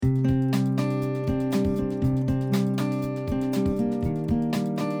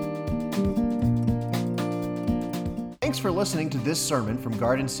for listening to this sermon from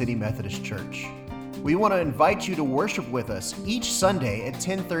Garden City Methodist Church. We want to invite you to worship with us each Sunday at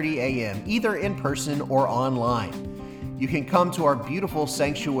 10:30 a.m., either in person or online. You can come to our beautiful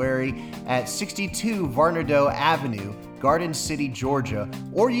sanctuary at 62 Varnado Avenue, Garden City, Georgia,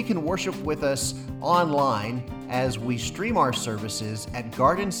 or you can worship with us online as we stream our services at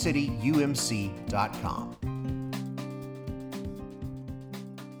gardencityumc.com.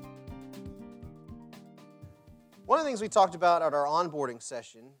 One of the things we talked about at our onboarding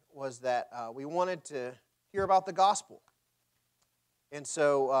session was that we wanted to hear about the gospel. And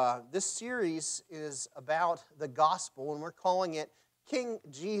so this series is about the gospel, and we're calling it King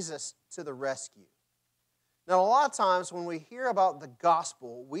Jesus to the Rescue. Now, a lot of times when we hear about the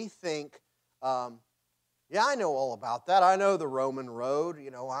gospel, we think, yeah, I know all about that. I know the Roman road.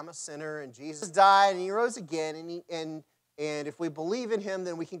 You know, I'm a sinner, and Jesus died, and he rose again, and if we believe in him,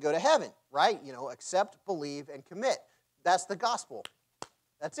 then we can go to heaven, right? You know, accept, believe, and commit. That's the gospel.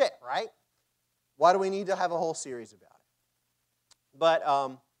 That's it, right? Why do we need to have a whole series about it? But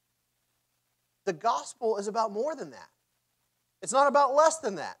the gospel is about more than that. It's not about less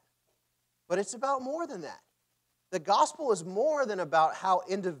than that, but it's about more than that. The gospel is more than about how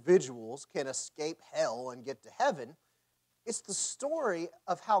individuals can escape hell and get to heaven. It's the story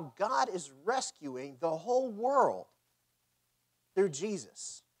of how God is rescuing the whole world through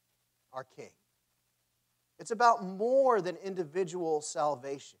Jesus, our King. It's about more than individual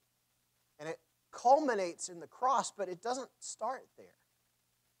salvation. And it culminates in the cross, but it doesn't start there.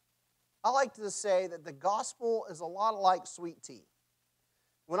 I like to say that the gospel is a lot like sweet tea.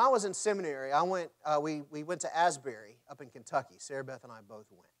 When I was in seminary, we went to Asbury up in Kentucky. Sarah Beth and I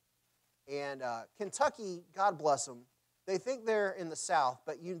both went. And Kentucky, God bless them, they think they're in the South,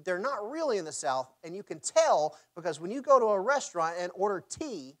 but they're not really in the South, and you can tell because when you go to a restaurant and order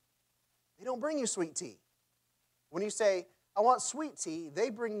tea, they don't bring you sweet tea. When you say, I want sweet tea,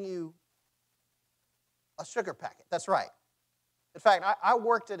 they bring you a sugar packet. That's right. In fact, I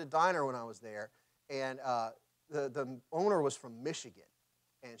worked at a diner when I was there, and the owner was from Michigan,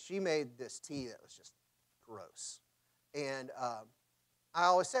 and she made this tea that was just gross. And I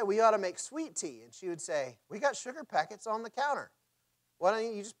always say, we ought to make sweet tea. And she would say, we got sugar packets on the counter. Why don't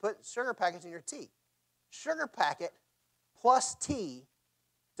you just put sugar packets in your tea? Sugar packet plus tea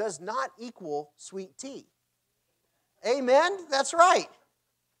does not equal sweet tea. Amen? That's right.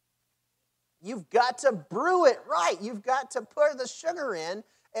 You've got to brew it right. You've got to put the sugar in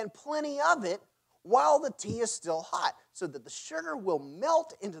and plenty of it while the tea is still hot so that the sugar will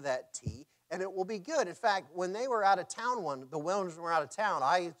melt into that tea and it will be good. In fact, when they were out of town, the Wellens were out of town,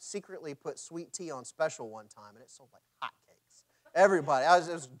 I secretly put sweet tea on special one time, and it sold like hotcakes. Everybody,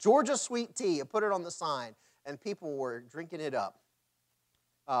 it was Georgia sweet tea. I put it on the sign, and people were drinking it up.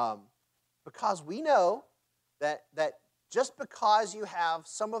 Because we know that just because you have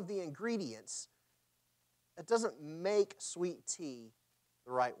some of the ingredients, it doesn't make sweet tea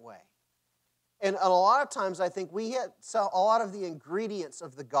the right way. And a lot of times I think we hit a lot of the ingredients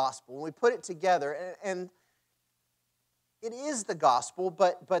of the gospel, and we put it together, and it is the gospel,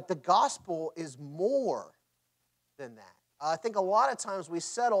 but the gospel is more than that. I think a lot of times we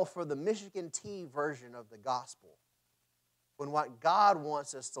settle for the Michigan tea version of the gospel, when what God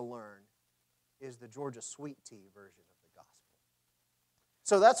wants us to learn is the Georgia sweet tea version of the gospel.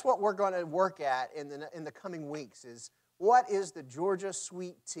 So that's what we're going to work at in the coming weeks, is what is the Georgia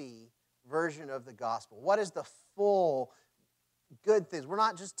sweet tea version of the gospel? What is the full good things? We're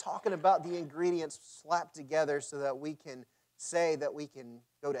not just talking about the ingredients slapped together so that we can say that we can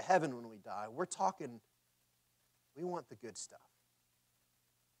go to heaven when we die. We're talking, we want the good stuff.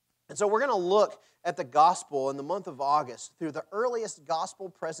 And so we're going to look at the gospel in the month of August through the earliest gospel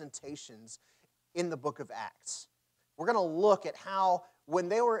presentations in the book of Acts. We're going to look at how when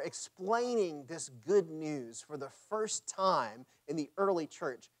they were explaining this good news for the first time in the early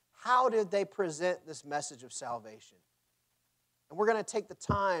church, how did they present this message of salvation? And we're going to take the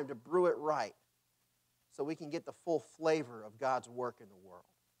time to brew it right so we can get the full flavor of God's work in the world.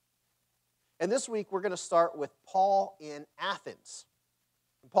 And this week we're going to start with Paul in Athens.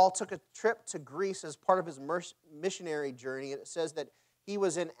 And Paul took a trip to Greece as part of his missionary journey, and it says that he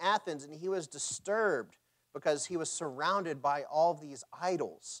was in Athens and he was disturbed because he was surrounded by all these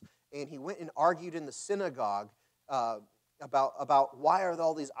idols. And he went and argued in the synagogue about why are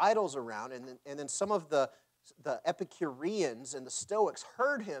all these idols around, and then some of the Epicureans and the Stoics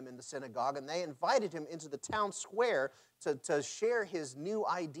heard him in the synagogue, and they invited him into the town square to share his new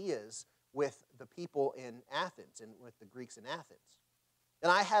ideas with the people in Athens and with the Greeks in Athens.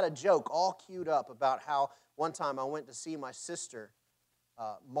 And I had a joke all queued up about how one time I went to see my sister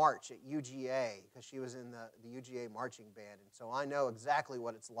march at UGA because she was in the UGA marching band. And so I know exactly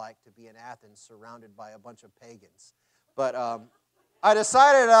what it's like to be in Athens surrounded by a bunch of pagans. But I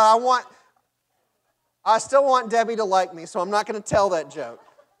decided I still want Debbie to like me, so I'm not going to tell that joke.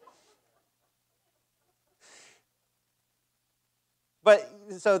 But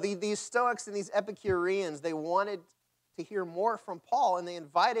so these Stoics and these Epicureans, they wanted to hear more from Paul, and they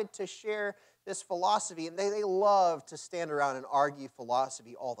invited to share this philosophy. And they love to stand around and argue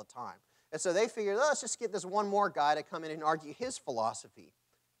philosophy all the time. And so they figured, let's just get this one more guy to come in and argue his philosophy.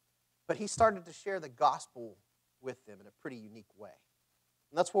 But he started to share the gospel with them in a pretty unique way.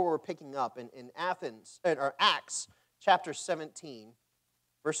 And that's where we're picking up in Acts chapter 17,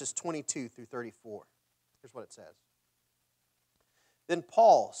 verses 22 through 34. Here's what it says. Then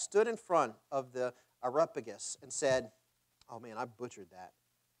Paul stood in front of the Areopagus and said, oh man, I butchered that.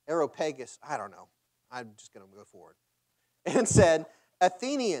 Areopagus, I don't know. I'm just going to go forward. And said,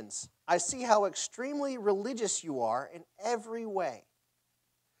 Athenians, I see how extremely religious you are in every way.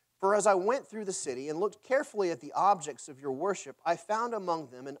 For as I went through the city and looked carefully at the objects of your worship, I found among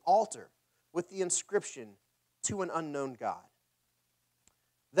them an altar with the inscription, to an unknown God.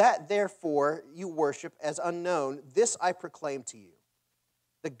 That therefore you worship as unknown, this I proclaim to you.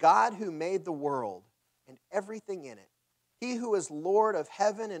 The God who made the world and everything in it, he who is Lord of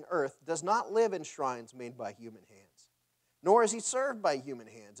heaven and earth, does not live in shrines made by human hands, nor is he served by human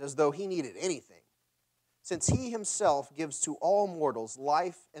hands as though he needed anything, since he himself gives to all mortals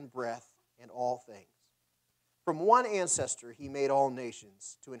life and breath and all things. From one ancestor he made all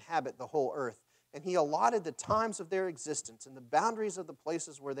nations to inhabit the whole earth, and he allotted the times of their existence and the boundaries of the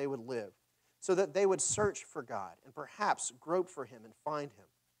places where they would live, so that they would search for God and perhaps grope for him and find him,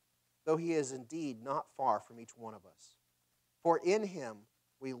 though he is indeed not far from each one of us. For in him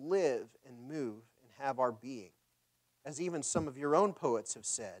we live and move and have our being, as even some of your own poets have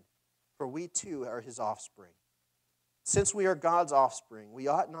said, for we too are his offspring. Since we are God's offspring, we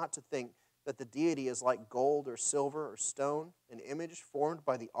ought not to think that the deity is like gold or silver or stone, an image formed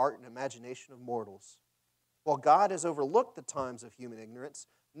by the art and imagination of mortals. While God has overlooked the times of human ignorance,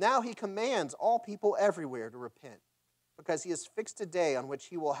 now he commands all people everywhere to repent, because he has fixed a day on which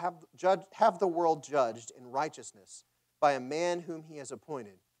he will have the world judged in righteousness by a man whom he has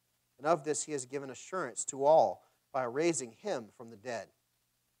appointed. And of this he has given assurance to all by raising him from the dead.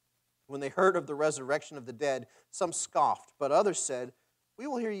 When they heard of the resurrection of the dead, some scoffed, but others said, we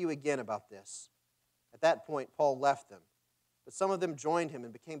will hear you again about this. At that point, Paul left them, but some of them joined him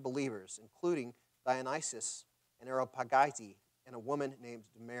and became believers, including Dionysius and Areopagite and a woman named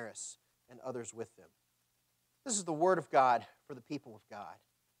Damaris and others with them. This is the word of God for the people of God.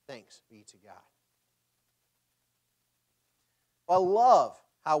 Thanks be to God. Well, I love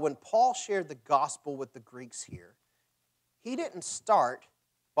how when Paul shared the gospel with the Greeks here, he didn't start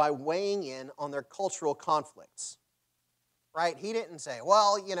by weighing in on their cultural conflicts, right? He didn't say,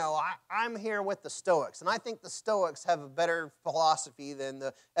 well, I'm here with the Stoics, and I think the Stoics have a better philosophy than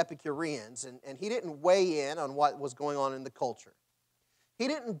the Epicureans, and he didn't weigh in on what was going on in the culture. He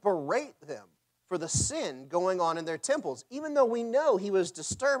didn't berate them for the sin going on in their temples, even though we know he was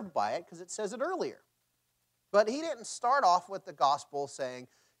disturbed by it because it says it earlier. But he didn't start off with the gospel saying,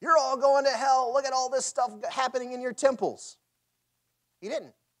 you're all going to hell, look at all this stuff happening in your temples. He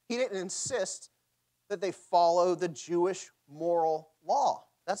didn't. He didn't insist that they follow the Jewish moral law.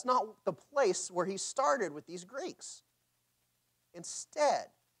 That's not the place where he started with these Greeks. Instead,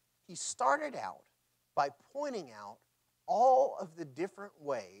 he started out by pointing out all of the different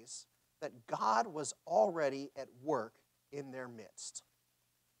ways that God was already at work in their midst.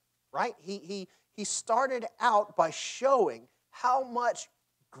 Right? He started out by showing how much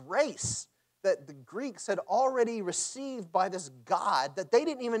grace that the Greeks had already received by this God that they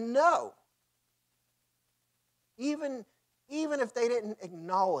didn't even know. Even if they didn't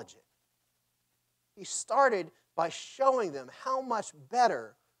acknowledge it. He started by showing them how much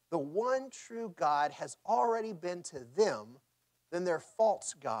better the one true God has already been to them than their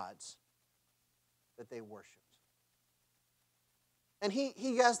false gods that they worshipped. And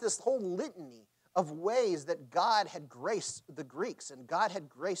he has this whole litany of ways that God had graced the Greeks and God had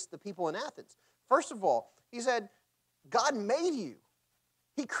graced the people in Athens. First of all, he said, God made you.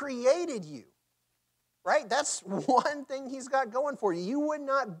 He created you. Right? That's one thing he's got going for you. You would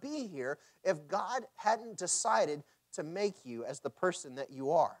not be here if God hadn't decided to make you as the person that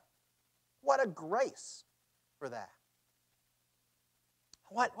you are. What a grace for that.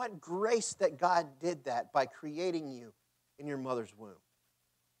 What grace that God did that by creating you in your mother's womb.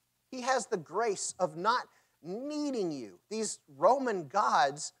 He has the grace of not needing you. These Roman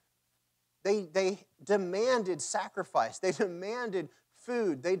gods, they demanded sacrifice. They demanded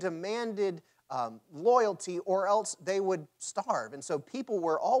food. They demanded loyalty, or else they would starve. And so people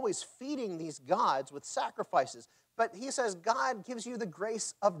were always feeding these gods with sacrifices. But he says God gives you the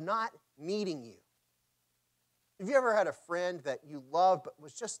grace of not needing you. Have you ever had a friend that you loved but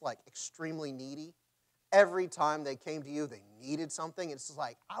was just like extremely needy? Every time they came to you, they needed something. It's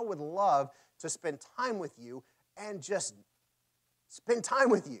like, I would love to spend time with you and just spend time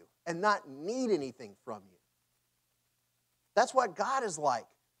with you and not need anything from you. That's what God is like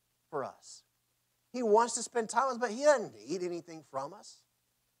for us. He wants to spend time with us, but he doesn't need anything from us.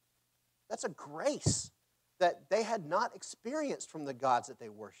 That's a grace that they had not experienced from the gods that they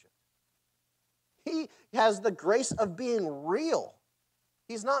worshiped. He has the grace of being real.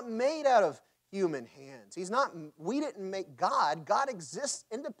 He's not made out of human hands. We didn't make God. God exists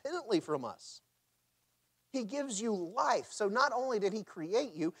independently from us. He gives you life. So not only did he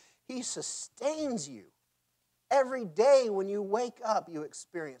create you, he sustains you. Every day when you wake up, you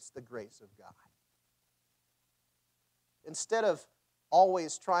experience the grace of God. Instead of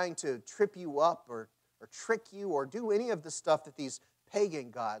always trying to trip you up or trick you or do any of the stuff that these pagan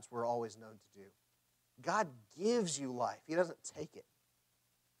gods were always known to do, God gives you life. He doesn't take it.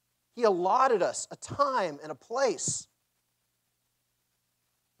 He allotted us a time and a place.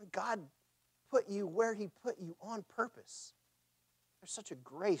 God put you where he put you on purpose. There's such a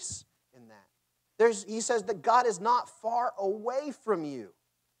grace in that. He says that God is not far away from you.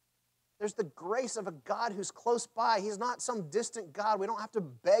 There's the grace of a God who's close by. He's not some distant God. We don't have to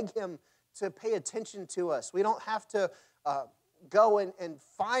beg him to pay attention to us. We don't have to go and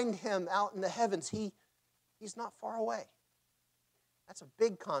find him out in the heavens. He's not far away. That's a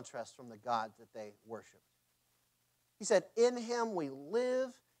big contrast from the gods that they worshiped. He said, in him we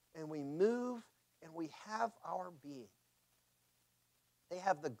live and we move and we have our being. They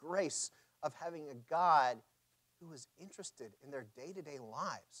have the grace of having a God who is interested in their day-to-day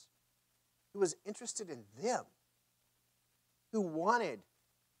lives, who was interested in them, who wanted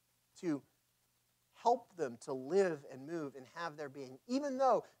to help them to live and move and have their being, even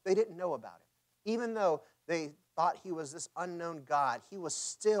though they didn't know about it, even though they thought he was this unknown God, he was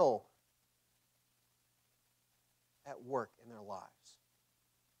still at work in their lives.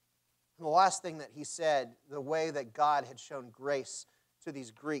 And the last thing that he said, the way that God had shown grace to these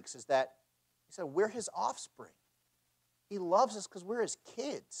Greeks, is that he said, we're his offspring. He loves us because we're his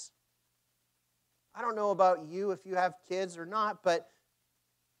kids. I don't know about you if you have kids or not, but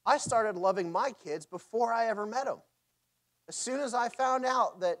I started loving my kids before I ever met them. As soon as I found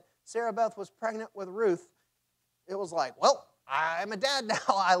out that Sarah Beth was pregnant with Ruth, it was like, well, I'm a dad now.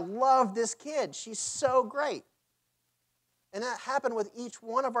 I love this kid. She's so great. And that happened with each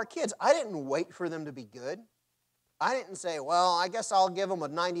one of our kids. I didn't wait for them to be good. I didn't say, well, I guess I'll give them a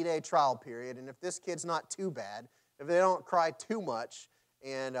 90-day trial period, and if this kid's not too bad, if they don't cry too much,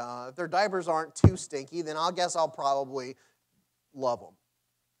 and if their diapers aren't too stinky, then I guess I'll probably love them.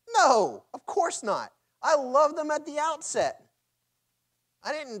 No, of course not. I love them at the outset.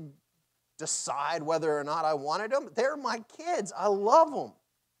 I didn't decide whether or not I wanted them. They're my kids. I love them.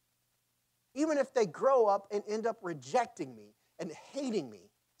 Even if they grow up and end up rejecting me and hating me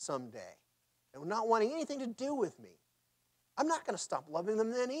someday and not wanting anything to do with me, I'm not going to stop loving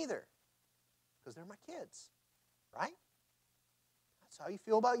them then either, because they're my kids, right? That's how you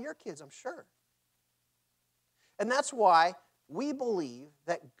feel about your kids, I'm sure. And that's why we believe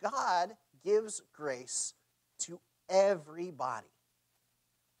that God gives grace to everybody.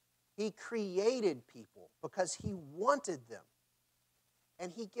 He created people because he wanted them.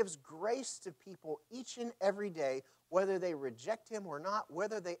 And he gives grace to people each and every day, whether they reject him or not,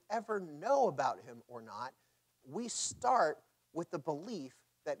 whether they ever know about him or not. We start with the belief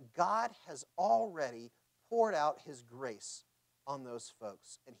that God has already poured out his grace on those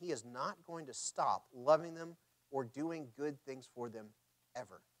folks, and he is not going to stop loving them or doing good things for them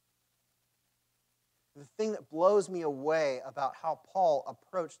ever. The thing that blows me away about how Paul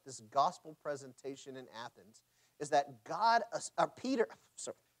approached this gospel presentation in Athens is that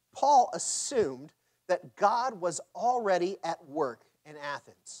Paul assumed that God was already at work in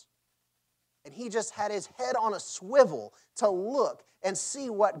Athens. And he just had his head on a swivel to look and see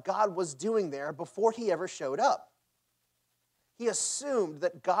what God was doing there before he ever showed up. He assumed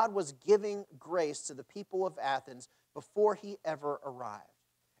that God was giving grace to the people of Athens before he ever arrived.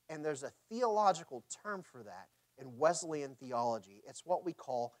 And there's a theological term for that in Wesleyan theology. It's what we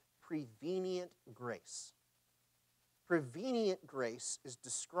call prevenient grace. Prevenient grace is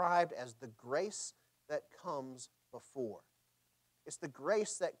described as the grace that comes before. It's the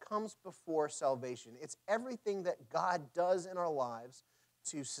grace that comes before salvation. It's everything that God does in our lives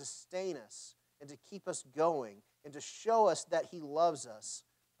to sustain us and to keep us going and to show us that he loves us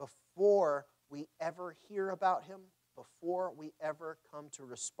before we ever hear about him, before we ever come to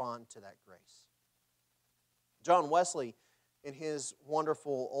respond to that grace. John Wesley, in his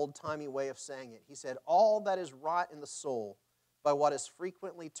wonderful old-timey way of saying it, he said, "All that is wrought in the soul by what is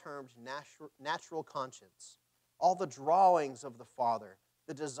frequently termed natural conscience, all the drawings of the Father,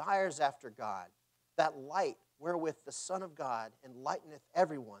 the desires after God, that light wherewith the Son of God enlighteneth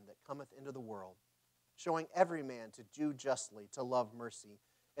everyone that cometh into the world, showing every man to do justly, to love mercy,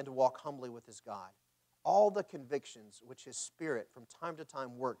 and to walk humbly with his God. All the convictions which his Spirit from time to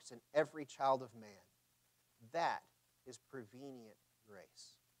time works in every child of man, that is prevenient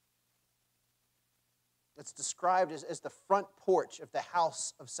grace." It's described as the front porch of the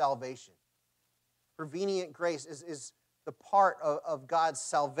house of salvation. Prevenient grace is the part of God's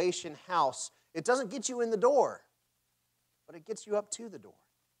salvation house. It doesn't get you in the door, but it gets you up to the door.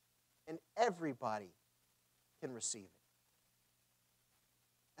 And everybody can receive it.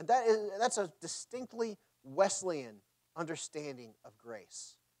 And that's a distinctly Wesleyan understanding of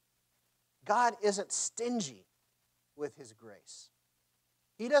grace. God isn't stingy with his grace.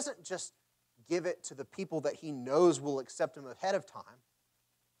 He doesn't just give it to the people that he knows will accept him ahead of time.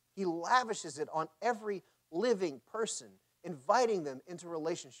 He lavishes it on every living person, inviting them into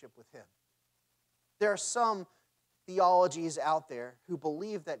relationship with him. There are some theologies out there who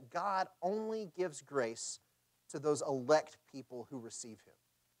believe that God only gives grace to those elect people who receive him.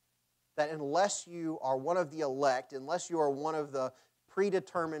 That unless you are one of the elect, unless you are one of the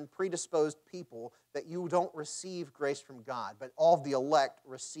predetermined, predisposed people, that you don't receive grace from God, but all of the elect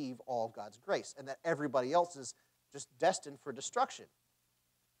receive all of God's grace, and that everybody else is just destined for destruction.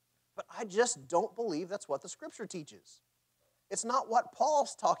 But I just don't believe that's what the Scripture teaches. It's not what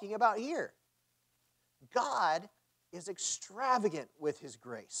Paul's talking about here. God is extravagant with his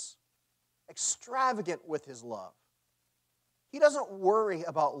grace, extravagant with his love. He doesn't worry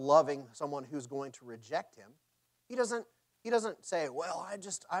about loving someone who's going to reject him. He doesn't say, well,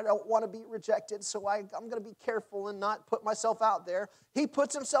 I don't want to be rejected, so I'm going to be careful and not put myself out there. He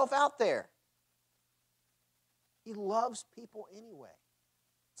puts himself out there. He loves people anyway.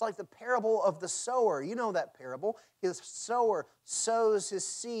 It's like the parable of the sower. You know that parable. His sower sows his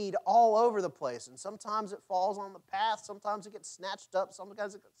seed all over the place, and sometimes it falls on the path, sometimes it gets snatched up,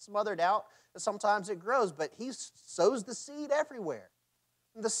 sometimes it gets smothered out, and sometimes it grows, but he sows the seed everywhere.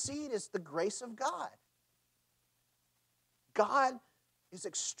 And the seed is the grace of God. God is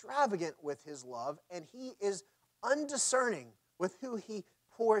extravagant with his love, and he is undiscerning with who he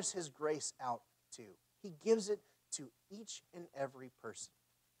pours his grace out to. He gives it to each and every person.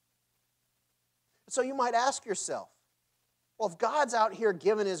 So you might ask yourself, well, if God's out here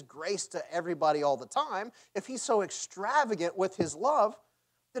giving his grace to everybody all the time, if he's so extravagant with his love,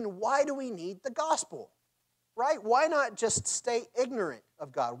 then why do we need the gospel? Right? Why not just stay ignorant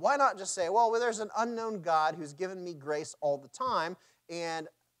of God? Why not just say, well, there's an unknown God who's given me grace all the time, and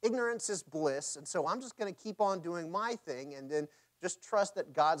ignorance is bliss, and so I'm just going to keep on doing my thing and then just trust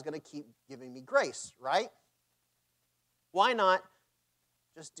that God's going to keep giving me grace, right? Why not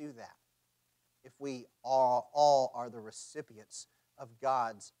just do that if we all are the recipients of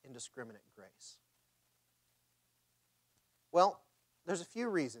God's indiscriminate grace? Well, there's a few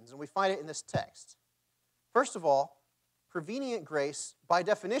reasons, and we find it in this text. First of all, prevenient grace, by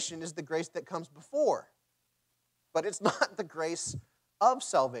definition, is the grace that comes before. But it's not the grace of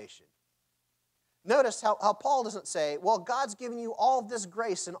salvation. Notice how Paul doesn't say, well, God's given you all of this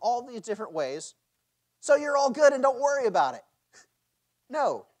grace in all these different ways, so you're all good and don't worry about it.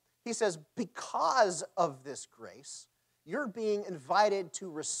 No, he says, because of this grace, you're being invited to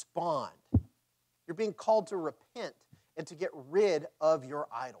respond. You're being called to repent and to get rid of your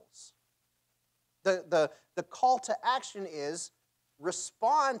idols. The call to action is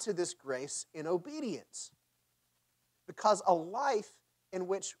respond to this grace in obedience. Because a life in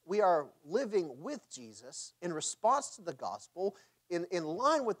which we are living with Jesus in response to the gospel, in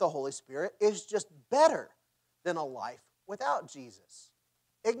line with the Holy Spirit, is just better than a life without Jesus.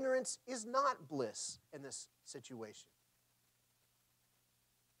 Ignorance is not bliss in this situation.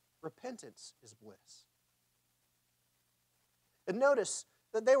 Repentance is bliss. And notice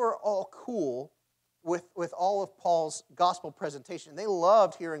that they were all cool with all of Paul's gospel presentation. They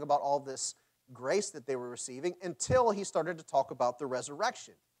loved hearing about all this grace that they were receiving until he started to talk about the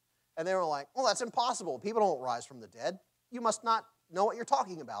resurrection. And they were like, well, that's impossible. People don't rise from the dead. You must not know what you're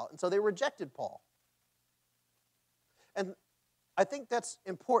talking about. And so they rejected Paul. And I think that's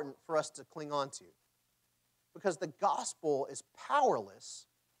important for us to cling on to, because the gospel is powerless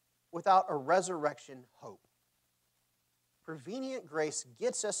without a resurrection hope. prevenient grace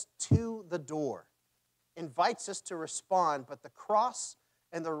gets us to the door, invites us to respond, but the cross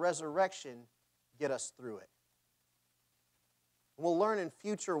and the resurrection get us through it. We'll learn in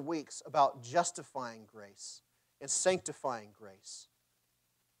future weeks about justifying grace and sanctifying grace.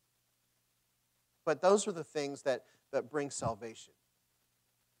 But those are the things that bring salvation.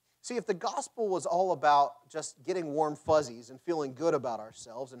 See, if the gospel was all about just getting warm fuzzies and feeling good about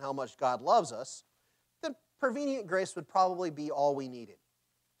ourselves and how much God loves us, then prevenient grace would probably be all we needed.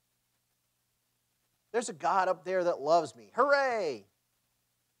 There's a God up there that loves me. Hooray!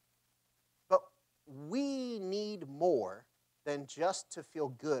 But we need more than just to feel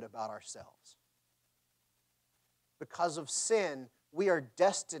good about ourselves. Because of sin, we are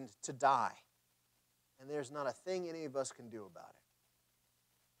destined to die. And there's not a thing any of us can do about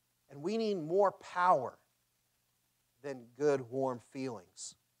it. And we need more power than good, warm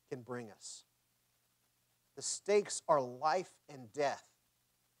feelings can bring us. The stakes are life and death.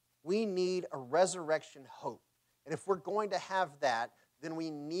 We need a resurrection hope. And if we're going to have that, then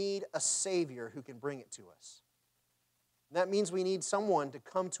we need a Savior who can bring it to us. And that means we need someone to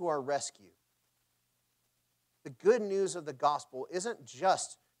come to our rescue. The good news of the gospel isn't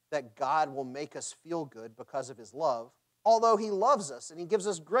just that God will make us feel good because of His love, although He loves us and He gives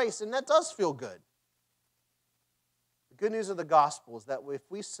us grace, and that does feel good. The good news of the gospel is that if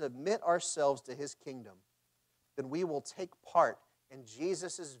we submit ourselves to His kingdom, then we will take part in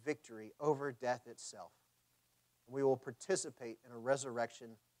Jesus' victory over death itself. And we will participate in a resurrection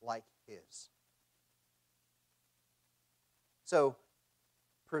like His. So,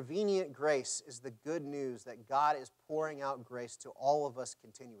 prevenient grace is the good news that God is pouring out grace to all of us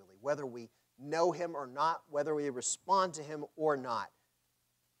continually, whether we know Him or not, whether we respond to Him or not.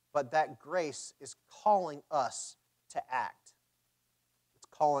 But that grace is calling us to act. It's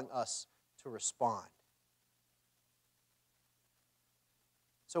calling us to respond.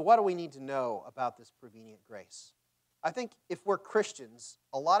 So what do we need to know about this prevenient grace? I think if we're Christians,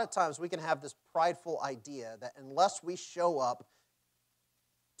 a lot of times we can have this prideful idea that unless we show up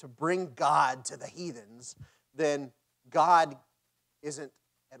to bring God to the heathens, then God isn't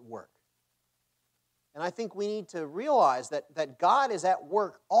at work. And I think we need to realize that God is at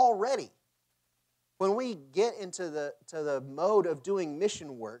work already. When we get into the mode of doing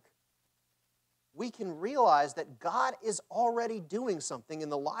mission work, we can realize that God is already doing something in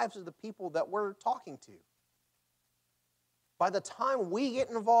the lives of the people that we're talking to. By the time we get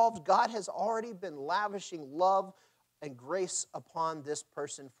involved, God has already been lavishing love and grace upon this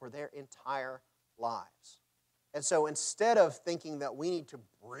person for their entire lives. And so instead of thinking that we need to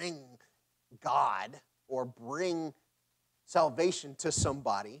bring God or bring salvation to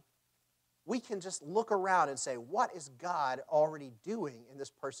somebody, we can just look around and say, what is God already doing in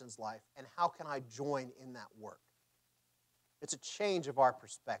this person's life, and how can I join in that work? It's a change of our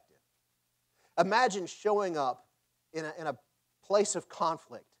perspective. Imagine showing up in a place of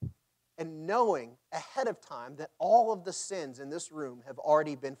conflict and knowing ahead of time that all of the sins in this room have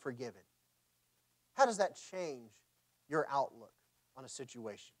already been forgiven. How does that change your outlook on a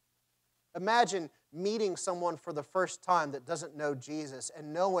situation? Imagine meeting someone for the first time that doesn't know Jesus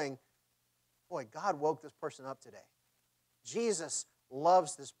and knowing, boy, God woke this person up today. Jesus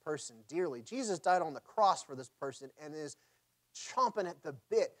loves this person dearly. Jesus died on the cross for this person and is chomping at the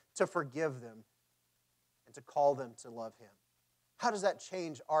bit to forgive them and to call them to love Him. How does that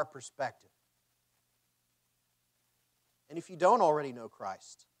change our perspective? And if you don't already know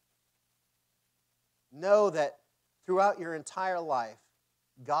Christ, know that throughout your entire life,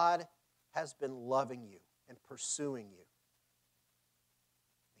 God has been loving you and pursuing you.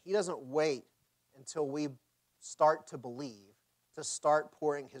 He doesn't wait until we start to believe to start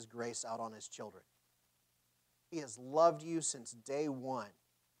pouring His grace out on His children. He has loved you since day one,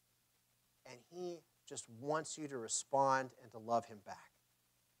 and He just wants you to respond and to love Him back.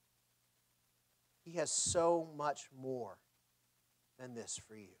 He has so much more than this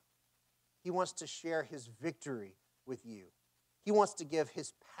for you. He wants to share His victory with you. He wants to give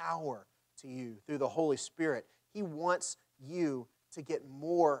His power to you through the Holy Spirit. He wants you to get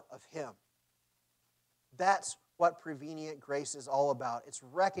more of Him. That's what prevenient grace is all about. It's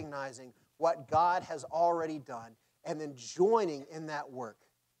recognizing what God has already done and then joining in that work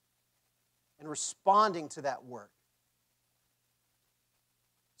and responding to that work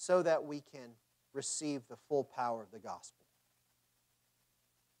so that we can receive the full power of the gospel.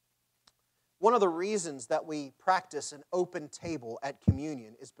 One of the reasons that we practice an open table at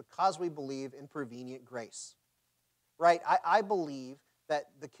communion is because we believe in prevenient grace. Right? I believe that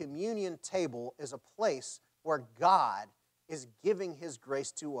the communion table is a place where God is giving His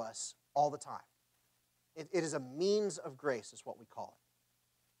grace to us all the time. It is a means of grace, is what we call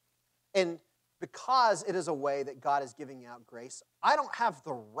it. And because it is a way that God is giving out grace, I don't have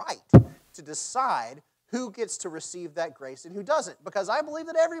the right to decide who gets to receive that grace and who doesn't, because I believe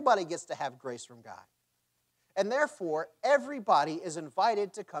that everybody gets to have grace from God. And therefore, everybody is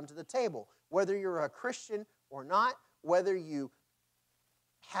invited to come to the table, whether you're a Christian or not, whether you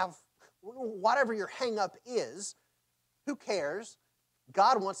have whatever your hang-up is, who cares?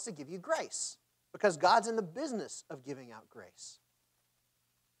 God wants to give you grace because God's in the business of giving out grace.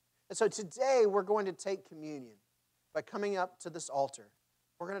 And so today we're going to take communion by coming up to this altar.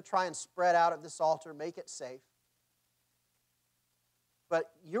 We're going to try and spread out at this altar, make it safe.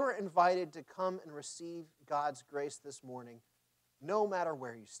 But you're invited to come and receive God's grace this morning, no matter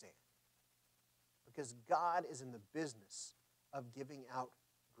where you stand. Because God is in the business of giving out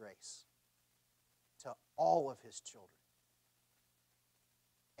grace to all of His children.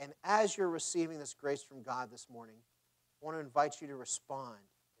 And as you're receiving this grace from God this morning, I want to invite you to respond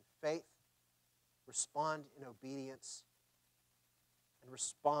in faith, respond in obedience, and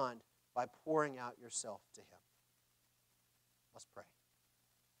respond by pouring out yourself to Him. Let's pray.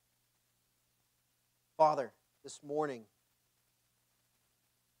 Father, this morning,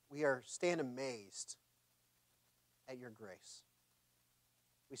 we stand amazed at your grace.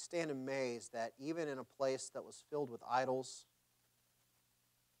 We stand amazed that even in a place that was filled with idols,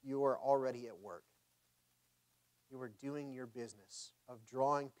 you are already at work. You are doing your business of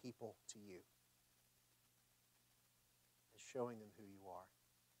drawing people to you and showing them who you are.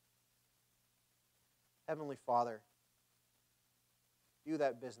 Heavenly Father, do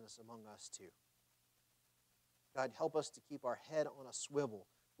that business among us too. God, help us to keep our head on a swivel,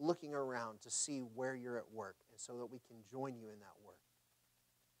 looking around to see where you're at work, and so that we can join you in that work.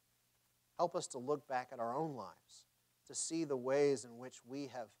 Help us to look back at our own lives, to see the ways in which we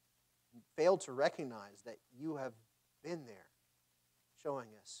have failed to recognize that you have been there, showing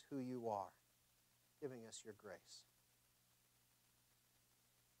us who you are, giving us your grace.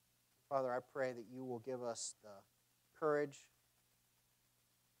 Father, I pray that you will give us the courage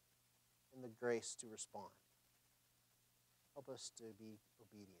and the grace to respond. Help us to be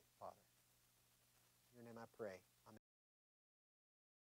obedient, Father. In your name I pray. Amen.